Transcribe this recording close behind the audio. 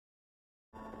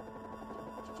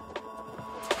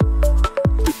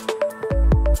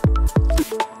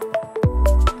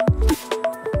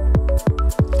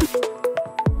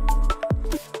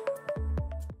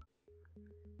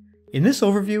In this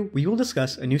overview, we will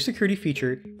discuss a new security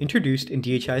feature introduced in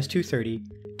DHIS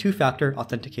 2.30, two-factor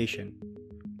authentication.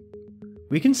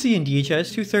 We can see in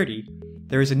DHIS 2.30,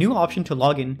 there is a new option to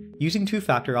log in using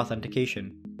two-factor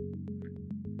authentication.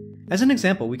 As an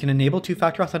example, we can enable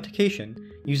two-factor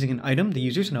authentication using an item the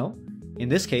users know, in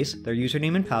this case, their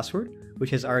username and password,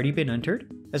 which has already been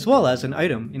entered, as well as an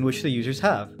item in which the users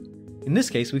have. In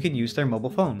this case, we can use their mobile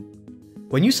phone.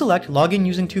 When you select Login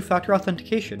using two-factor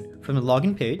authentication from the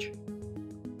login page,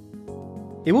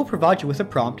 it will provide you with a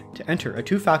prompt to enter a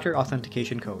two-factor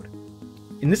authentication code.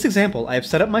 In this example, I have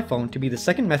set up my phone to be the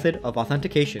second method of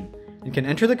authentication and can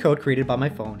enter the code created by my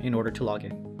phone in order to log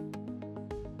in.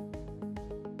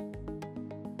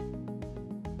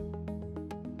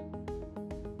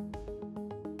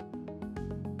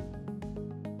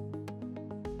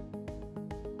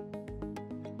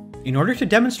 In order to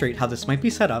demonstrate how this might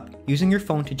be set up using your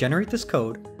phone to generate this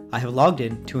code, I have logged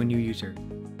in to a new user.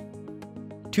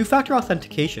 Two-factor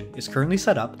authentication is currently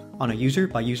set up on a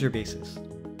user-by-user basis.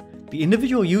 The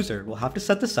individual user will have to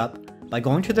set this up by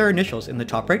going to their initials in the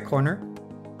top right corner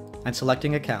and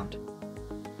selecting Account.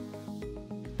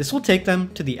 This will take them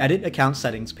to the Edit Account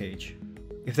Settings page.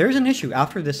 If there is an issue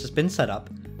after this has been set up,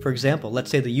 for example, let's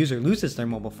say the user loses their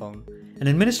mobile phone, an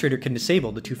administrator can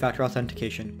disable the two-factor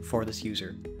authentication for this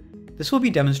user. This will be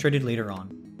demonstrated later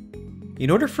on. In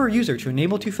order for a user to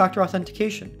enable two-factor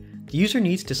authentication, the user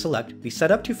needs to select the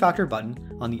Set Up Two-Factor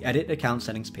button on the Edit Account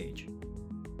Settings page.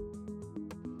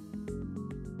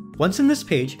 Once in this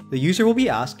page, the user will be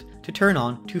asked to turn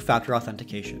on two-factor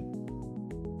authentication.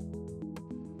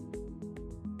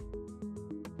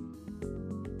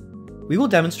 We will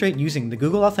demonstrate using the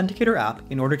Google Authenticator app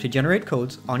in order to generate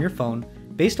codes on your phone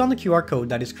based on the QR code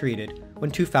that is created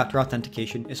when two-factor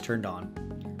authentication is turned on.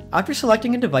 After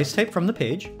selecting a device type from the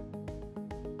page,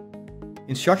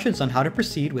 instructions on how to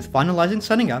proceed with finalizing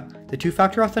setting up the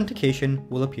two-factor authentication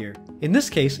will appear. In this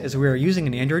case, as we are using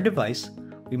an Android device,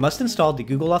 we must install the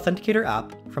Google Authenticator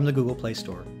app from the Google Play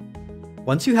Store.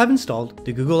 Once you have installed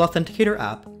the Google Authenticator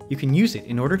app, you can use it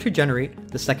in order to generate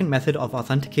the second method of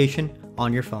authentication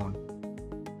on your phone.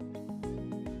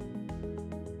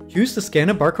 Choose the Scan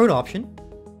a Barcode option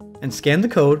and scan the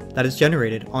code that is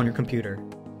generated on your computer.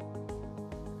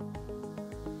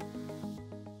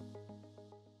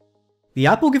 The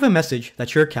app will give a message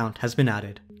that your account has been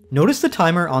added. Notice the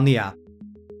timer on the app.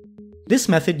 This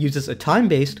method uses a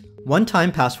time-based,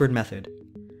 one-time password method.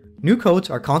 New codes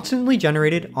are constantly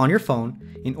generated on your phone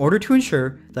in order to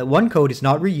ensure that one code is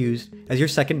not reused as your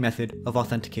second method of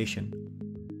authentication.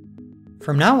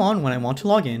 From now on, when I want to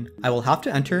log in, I will have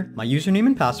to enter my username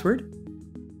and password,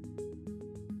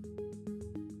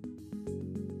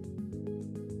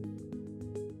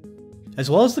 as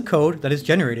well as the code that is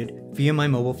generated via my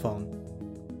mobile phone.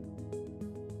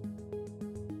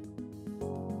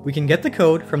 We can get the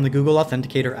code from the Google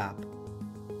Authenticator app.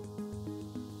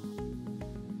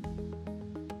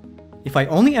 If I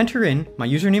only enter in my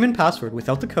username and password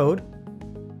without the code,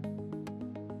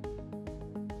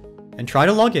 and try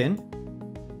to log in,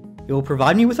 it will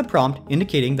provide me with a prompt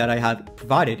indicating that I have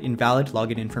provided invalid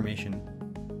login information.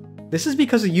 This is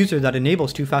because a user that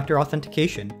enables two-factor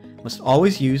authentication must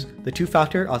always use the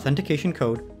two-factor authentication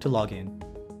code to log in.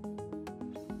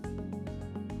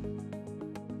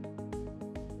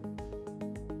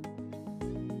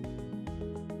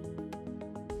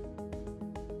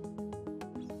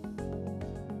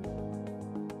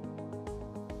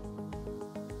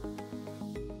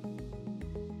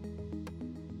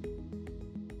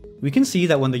 We can see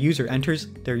that when the user enters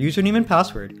their username and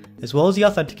password, as well as the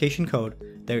authentication code,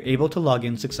 they are able to log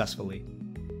in successfully.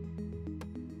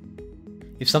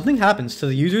 If something happens to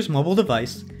the user's mobile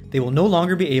device, they will no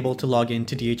longer be able to log in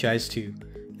to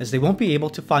DHIS2, as they won't be able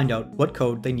to find out what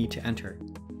code they need to enter.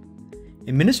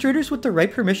 Administrators with the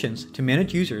right permissions to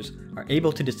manage users are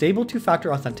able to disable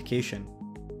two-factor authentication.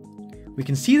 We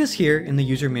can see this here in the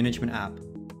User Management app.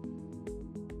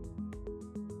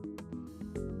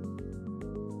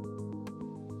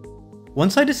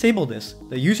 Once I disable this,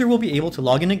 the user will be able to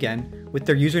log in again with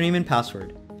their username and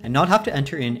password, and not have to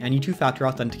enter in any two-factor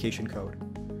authentication code.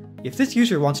 If this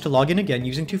user wants to log in again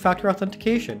using two-factor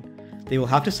authentication, they will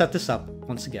have to set this up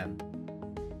once again.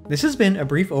 This has been a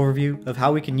brief overview of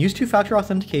how we can use two-factor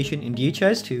authentication in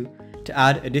DHIS2 to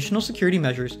add additional security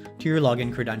measures to your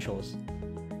login credentials.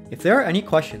 If there are any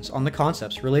questions on the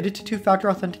concepts related to two-factor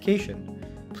authentication,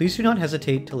 please do not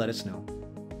hesitate to let us know.